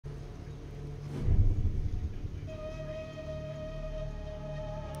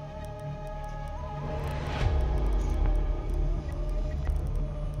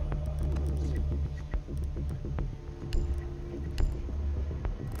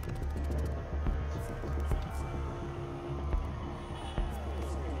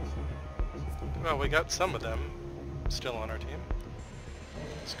Well, we got some of them still on our team.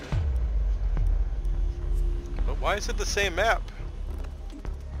 That's good. But why is it the same map?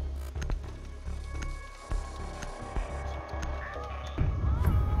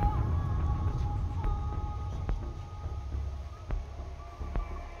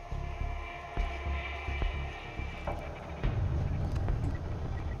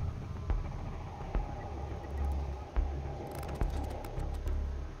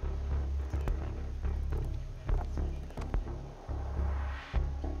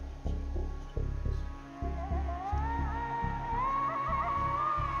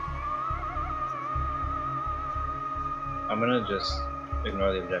 I'm gonna just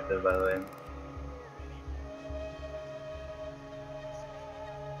ignore the objective, by the way.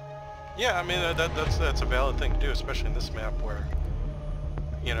 Yeah, I mean that's a valid thing to do, especially in this map where,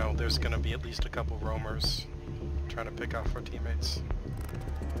 you know, there's going to be at least a couple roamers trying to pick off our teammates.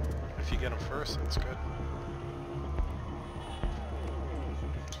 If you get them first, that's good.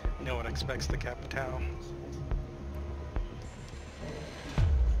 No one expects the capital.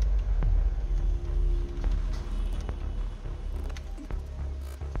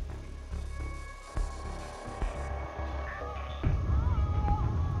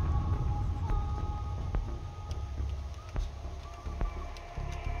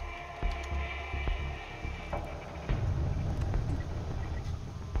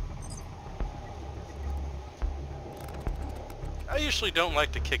 I usually don't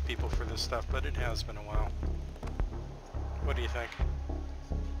like to kick people for this stuff, but it has been a while. What do you think?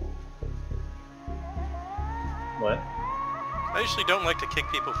 What? I usually don't like to kick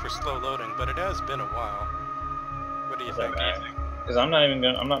people for slow loading, but it has been a while. What do you think? Because I'm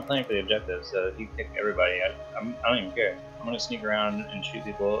not playing for the objective, so if you kick everybody, I don't even care. I'm gonna sneak around and shoot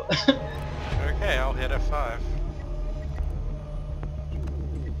people. Okay, I'll hit F5.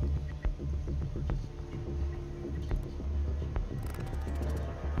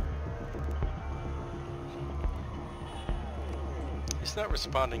 He's not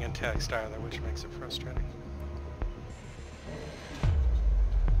responding in text either, which makes it frustrating.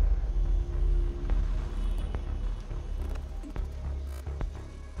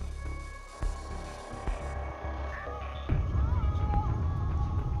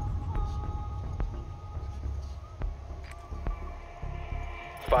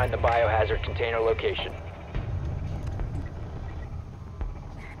 Find the biohazard container location.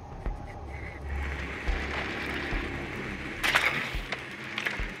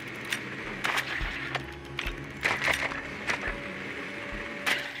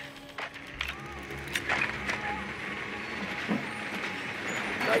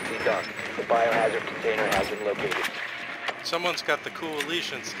 Nicely done. The biohazard container has been located. Someone's got the cool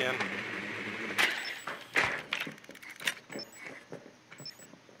Elysian skin.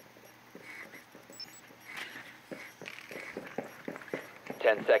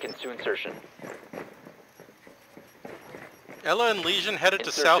 Seconds to insertion. Ella and Legion headed to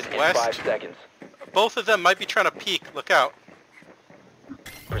Insertion southwest. in 5 seconds. Both of them might be trying to peek. Look out.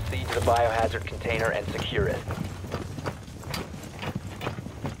 Proceed to the biohazard container and secure it.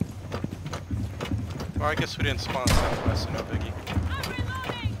 Well, I guess we didn't spawn southwest, so no biggie.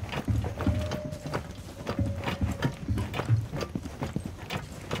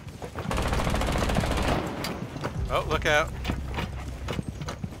 Oh, look out.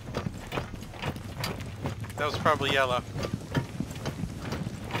 That was probably yellow.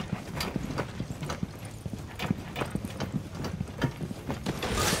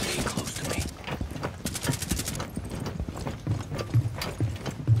 Stay close to me.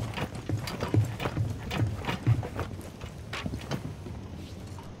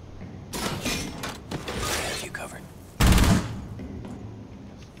 I have you covered.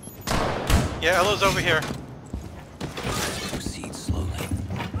 Yeah, Ella's over here. Proceed slowly.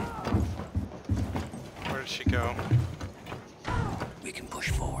 Where did she go? We can push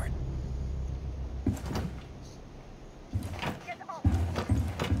forward.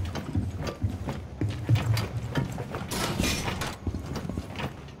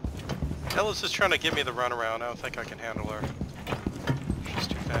 Ella's just trying to give me the runaround. I don't think I can handle her. She's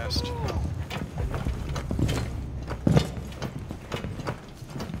too fast.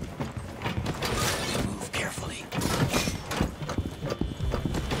 Move carefully.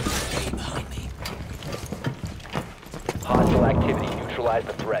 Stay behind me. Hostile activity. Neutralize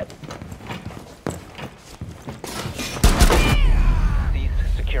the threat. Cease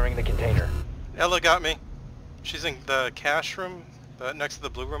securing the container. Ella got me. She's in the cache room, next to the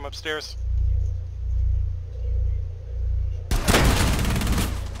blue room upstairs.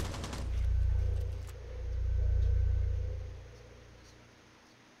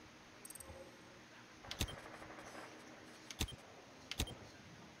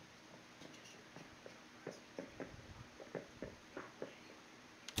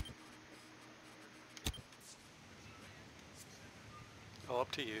 All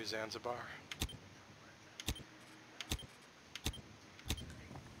up to you, Zanzibar.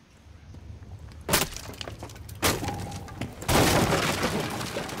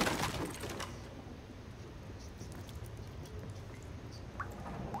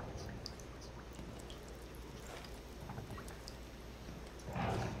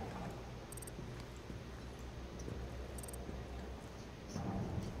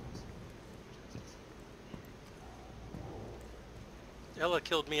 Ella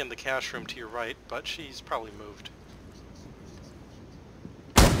killed me in the cash room to your right, but she's probably moved.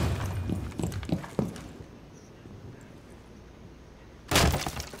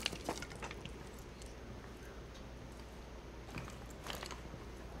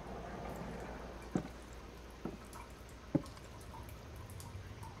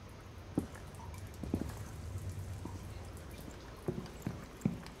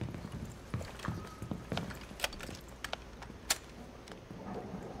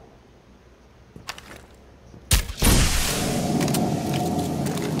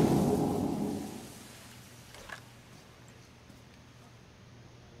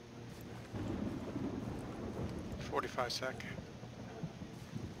 Sec.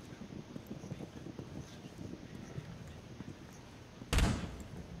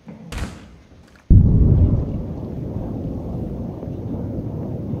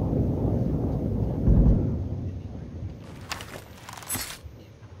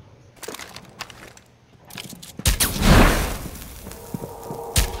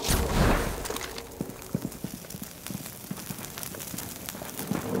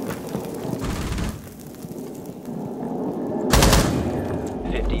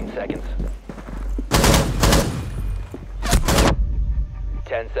 Seconds.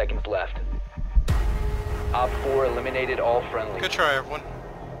 10 seconds left. Op 4 eliminated all friendlies. Good try, everyone.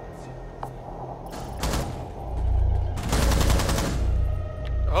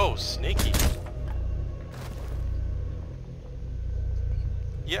 Oh, sneaky.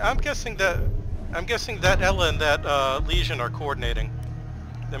 Yeah, I'm guessing that Ella and that Legion are coordinating.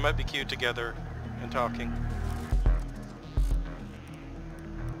 They might be queued together and talking.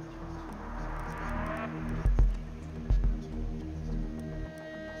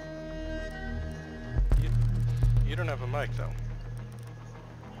 You don't have a mic, though.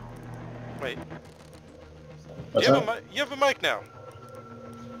 Wait. What's you up? have a mic now.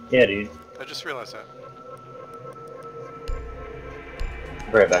 Yeah, dude. I just realized that.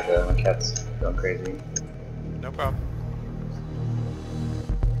 I'll be right back though, my cat's going crazy. No problem.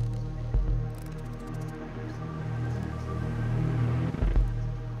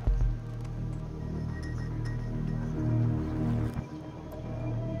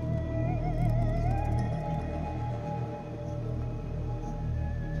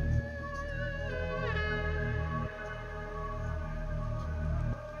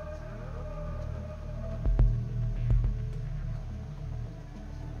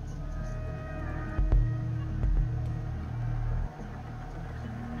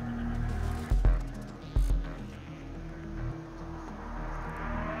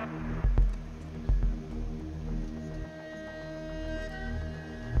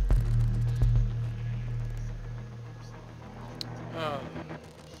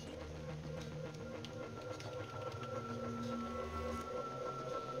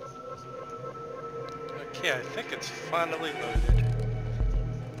 Okay, I think it's finally loaded.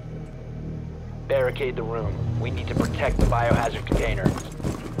 Barricade the room. We need to protect the biohazard container.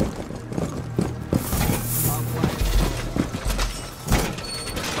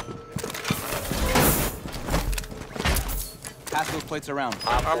 Pass those plates around.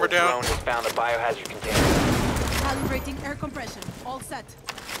 Op 4 Armor down. drone has found a biohazard container. Calibrating air compression. All set.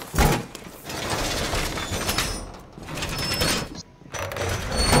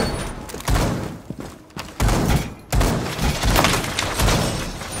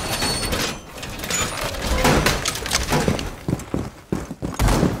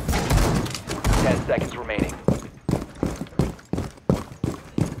 Seconds remaining.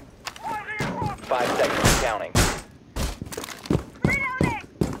 5 seconds and counting.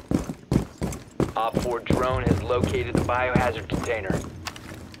 Op 4 drone has located the biohazard container.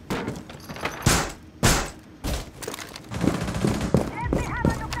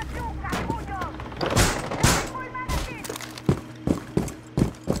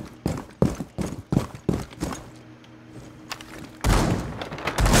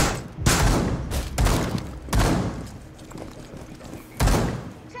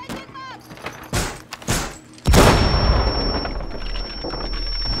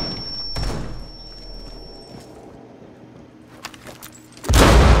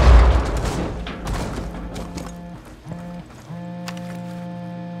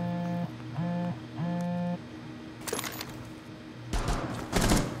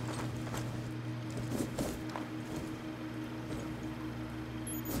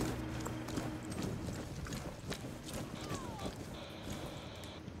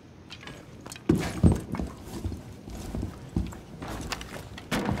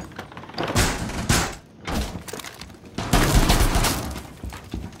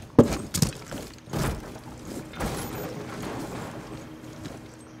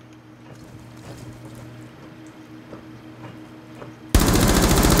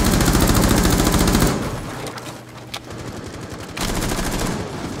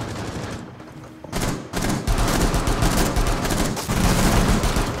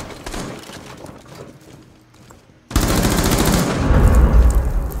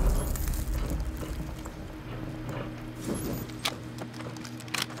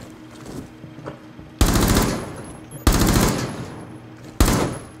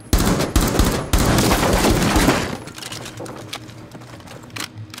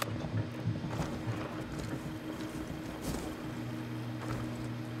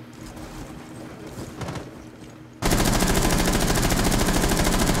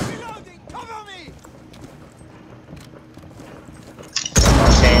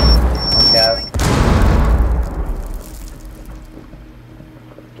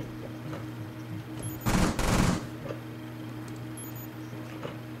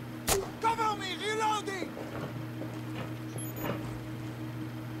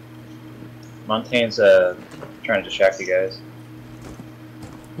 Montaigne's trying to distract you guys.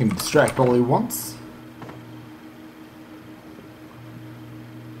 You can distract only once.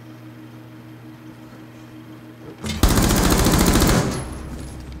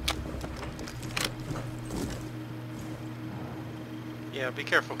 Yeah, be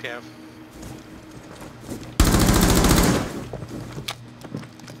careful, Cav.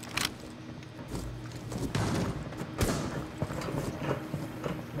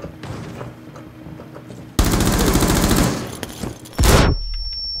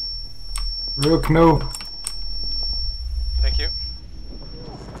 Rook, no. Thank you.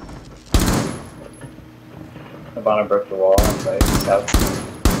 Habana broke the wall on site, south.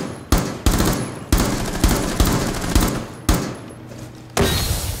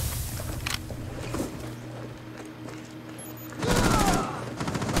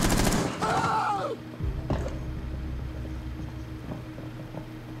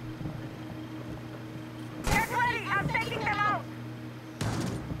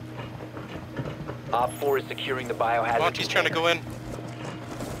 Op 4 is securing the biohazard Monty's trying to go in.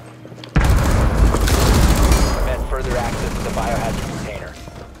 Prevent further access to the biohazard container.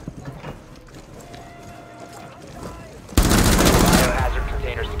 Biohazard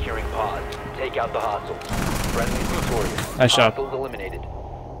container securing pods. Take out the hostiles. Friendly victorious. Nice job. Hostiles eliminated.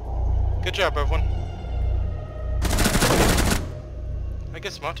 Good job, everyone. I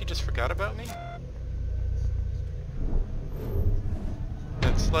guess Monty just forgot about me?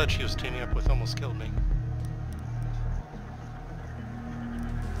 That sledge he was teaming up with almost killed me.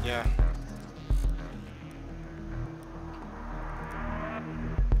 Yeah.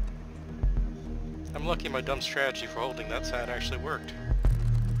 I'm lucky my dumb strategy for holding that side actually worked.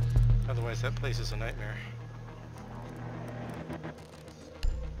 Otherwise that place is a nightmare.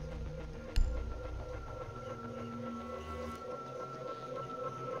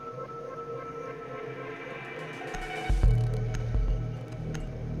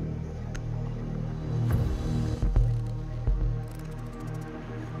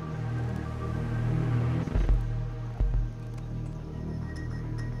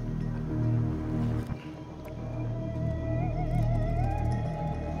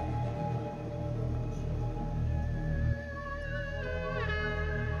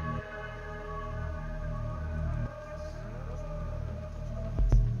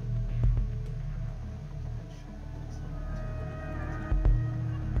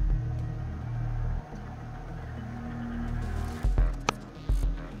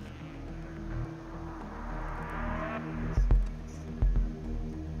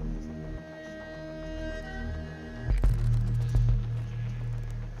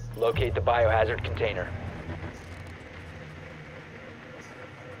 Locate the biohazard container.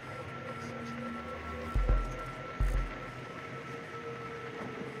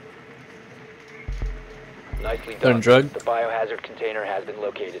 Nicely Done, done. drug. The biohazard container has been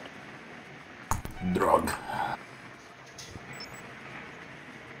located. Drug.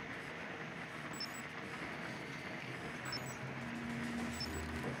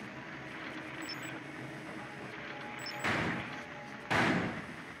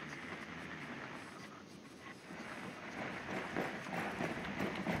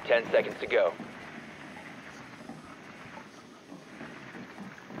 Ten seconds to go.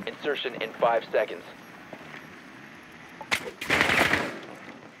 Insertion in 5 seconds.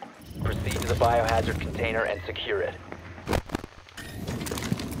 Proceed to the biohazard container and secure it.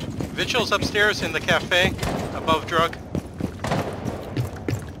 Vigil's upstairs in the cafe, above drug.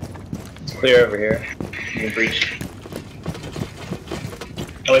 It's clear over here. You can breach.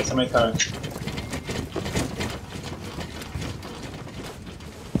 Oh wait, somebody coming.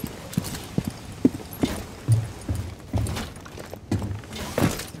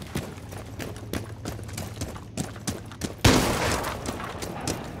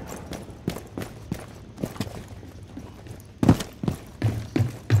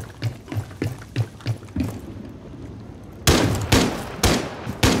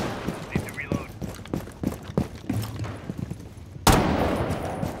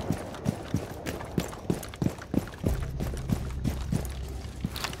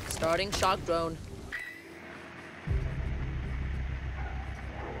 Starting shock drone.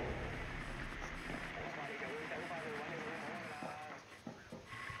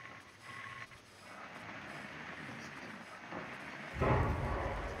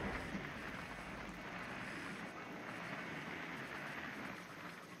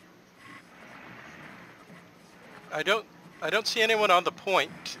 I don't see anyone on the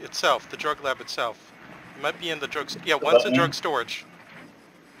point itself, the drug lab itself. It might be in the drug. Yeah, one's in drug storage.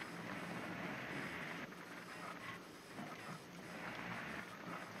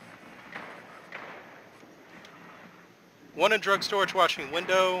 One in drug storage watching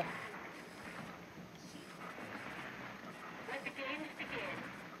window.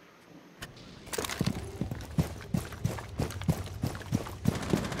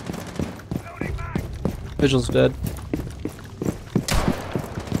 Vigil's dead.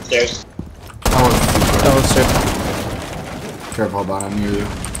 Stairs. Oh, let's Careful about him, you.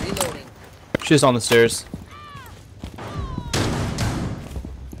 Reloading. She's on the stairs.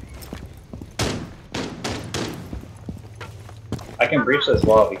 I can breach this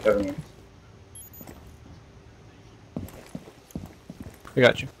wall if you cover me. I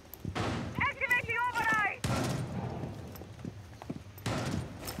got you.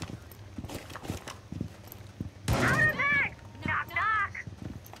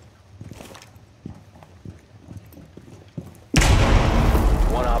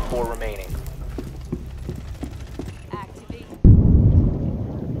 One op 4 remaining. Activate.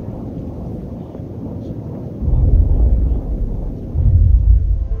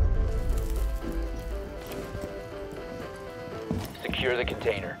 Secure the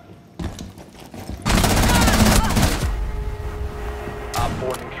container. Op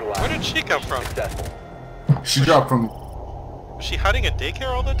 4 neutralized. Where did she come from? Successful. She dropped from... Was she hiding at daycare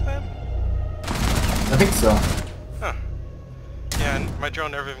all the time? I think so. Huh. Yeah, and my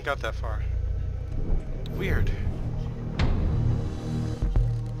drone never even got that far. Weird.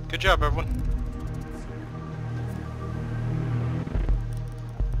 Good job, everyone.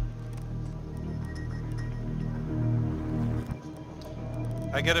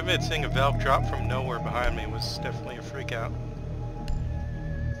 I gotta admit, seeing a valve drop from nowhere behind me was definitely a freak out.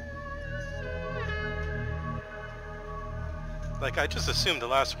 Like, I just assumed the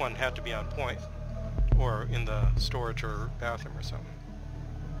last one had to be on point. Or in the storage or bathroom or something.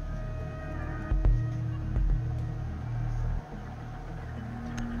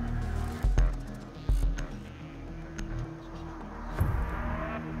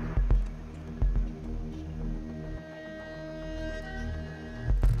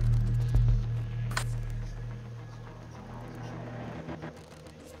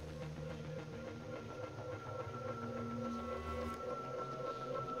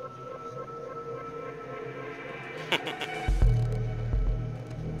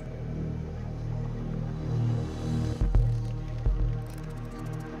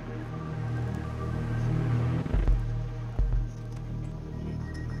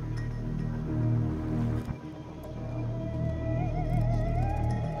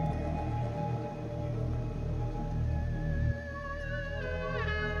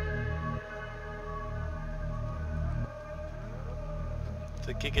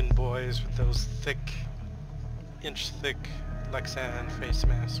 The Gigan boys with those thick, inch-thick Lexan face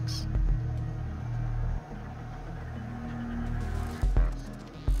masks.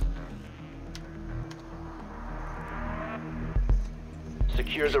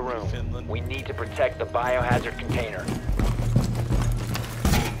 Secure the room. Finland. We need to protect the biohazard container.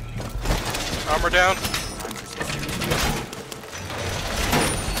 Armor down.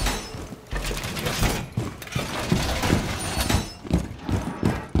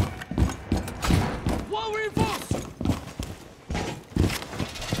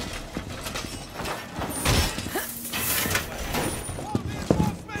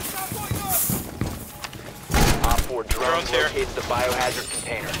 Op 4 drones Drones here. located the biohazard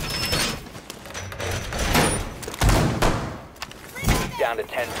container. Down to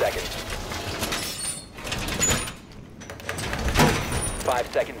 10 seconds. 5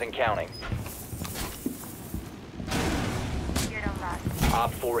 seconds and counting.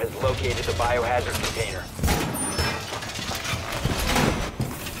 Op 4 has located the biohazard container.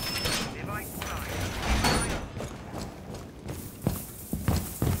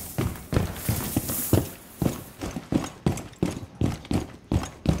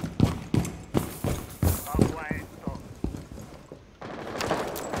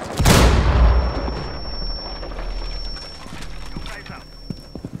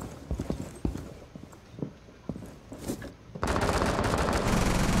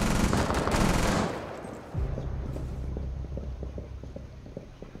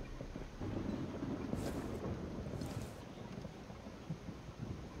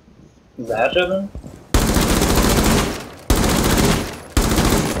 Is the hatch open?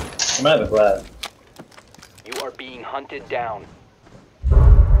 I might have a glass. You are being hunted down.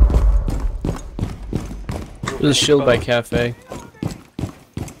 There's a shield by cafe.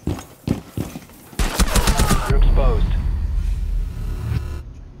 You're exposed.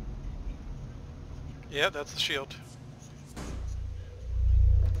 Yeah, that's the shield.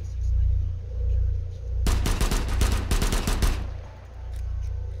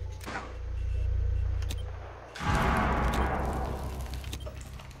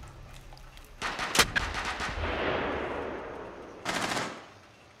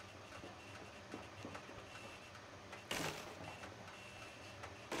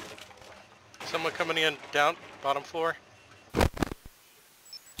 Someone coming in down, bottom floor.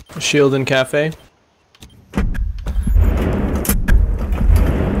 Shield in cafe.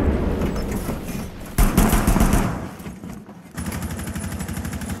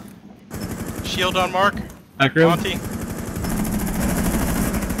 Shield on Mark. Back room. Monty.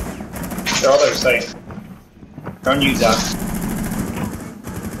 They're all there sight. Don't use that.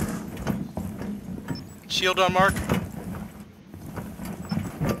 Shield on Mark.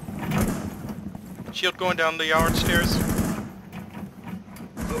 Shield going down the yard stairs.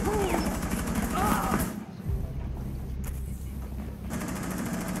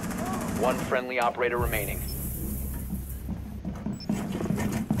 One friendly operator remaining.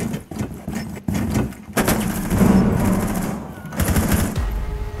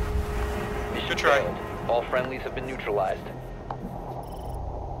 Mission Good try. failed. All friendlies have been neutralized.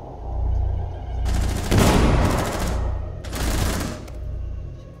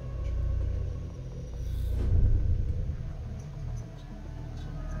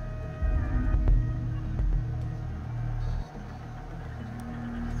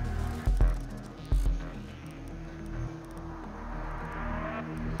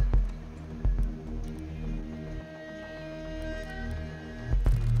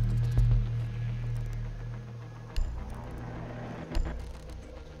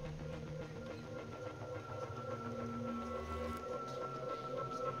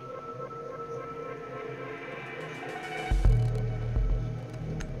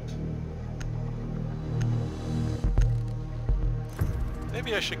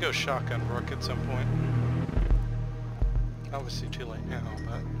 Maybe I should go shotgun Rook at some point. Obviously too late now,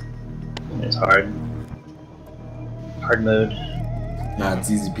 but... It's hard. Hard mode. Nah, it's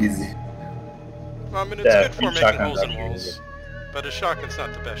easy peasy. Well, I mean, it's Yeah, good for making shotgun's holes in actually walls. good. But a shotgun's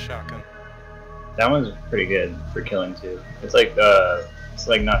not the best shotgun. That one's pretty good for killing too. It's like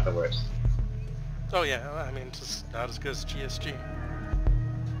not the worst. Oh yeah, I mean, it's just not as good as GSG.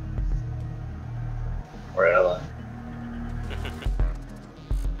 Or Ella.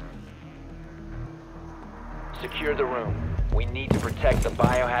 Secure the room. We need to protect the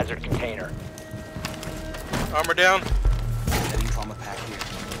biohazard container. Armor down. Heading trauma pack here.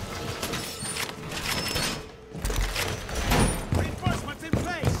 Reinforcements in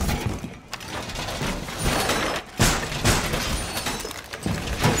place.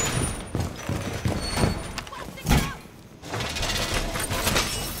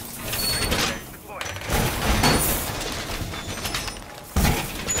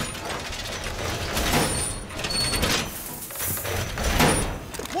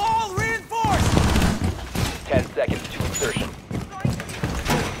 10 seconds to insertion.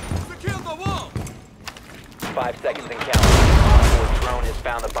 Secure the wall. 5 seconds and counting. Your drone has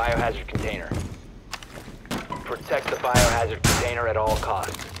found the biohazard container. Protect the biohazard container at all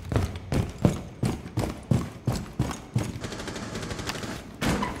costs.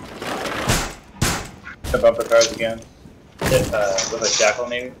 The bumper cars again. With a jackal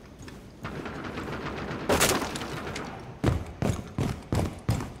maybe?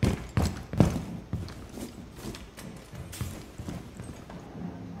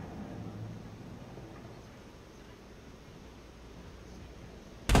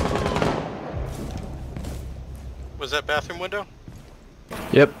 Was that bathroom window?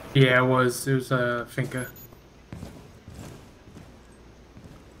 Yep. Yeah, it was. It was a Finca.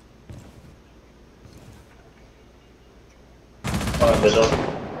 One on Vigil.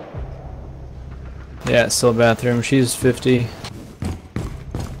 Yeah, it's still bathroom. She's 50.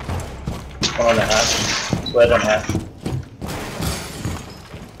 One on the hatch. Sledge on hatch.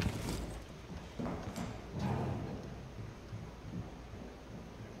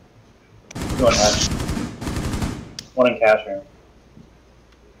 Two on hatch. One in cash room.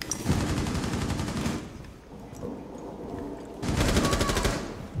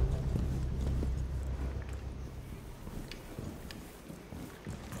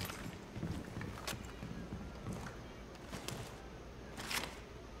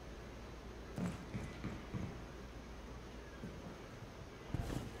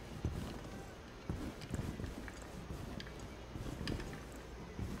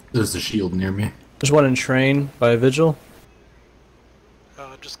 There's a shield near me. There's one in train by Vigil.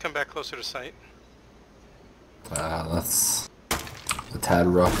 Just come back closer to sight. That's a tad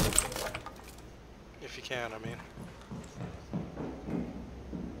rough. If you can, I mean.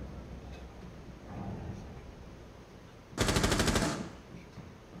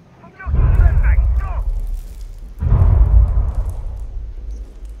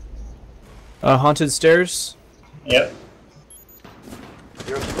 Haunted stairs. Yep.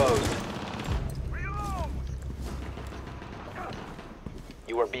 You're exposed.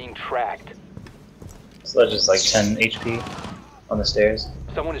 You are being tracked. Sledge is like 10 HP on the stairs.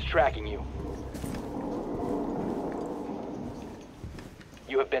 Someone is tracking you.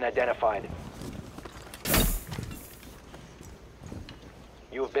 You have been identified.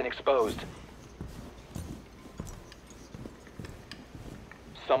 You have been exposed.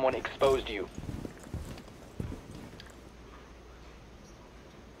 Someone exposed you.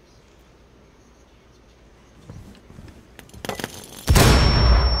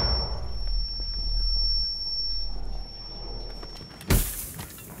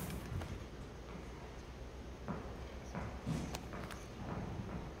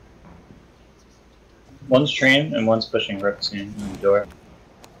 One's train and one's pushing rips in the door.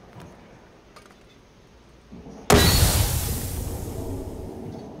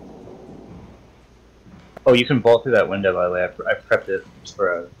 Oh, you can bolt through that window, by the way. I prepped it just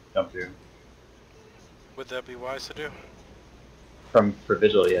for a jump through. Would that be wise to do? For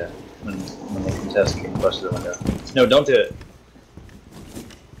Vigil, yeah. When they contest, you can push through the window. No, don't do it.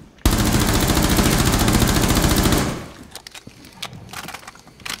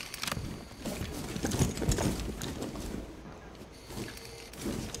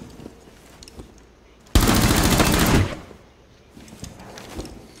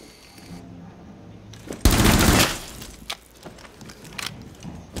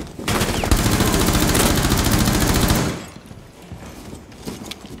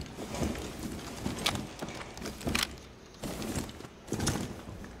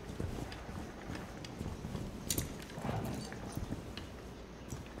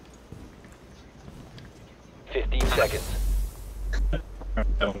 Seconds. You're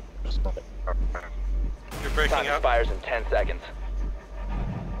breaking Time up. expires in 10 seconds.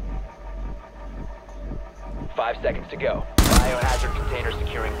 5 seconds to go. Biohazard container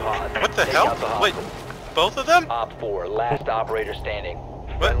securing pod. What the Take hell? out the Wait, hostiles. both of them? Op 4, last operator standing.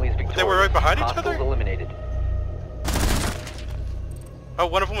 What? Friendly's They were victorious. right behind each Hostiles other? eliminated. Oh,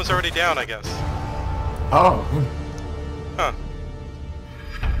 one of them was already down, I guess. Oh. Huh.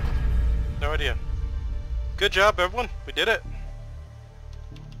 No idea. Good job, everyone. We did it.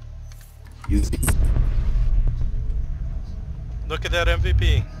 Easy. Look at that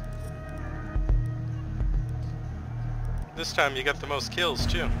MVP. This time you got the most kills,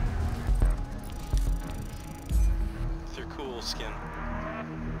 too. With your cool skin.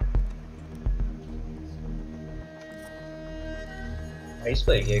 I used to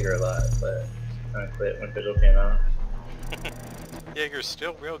play Jaeger a lot, but I quit when Vigil came out. Jaeger's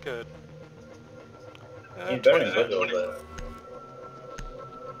still real good. He's better than Vigil, 20. but...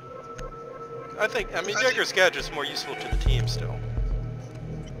 I mean, Jaeger's gadget's more useful to the team still.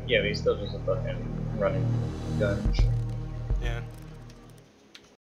 Yeah, but he's still just a fucking running gun.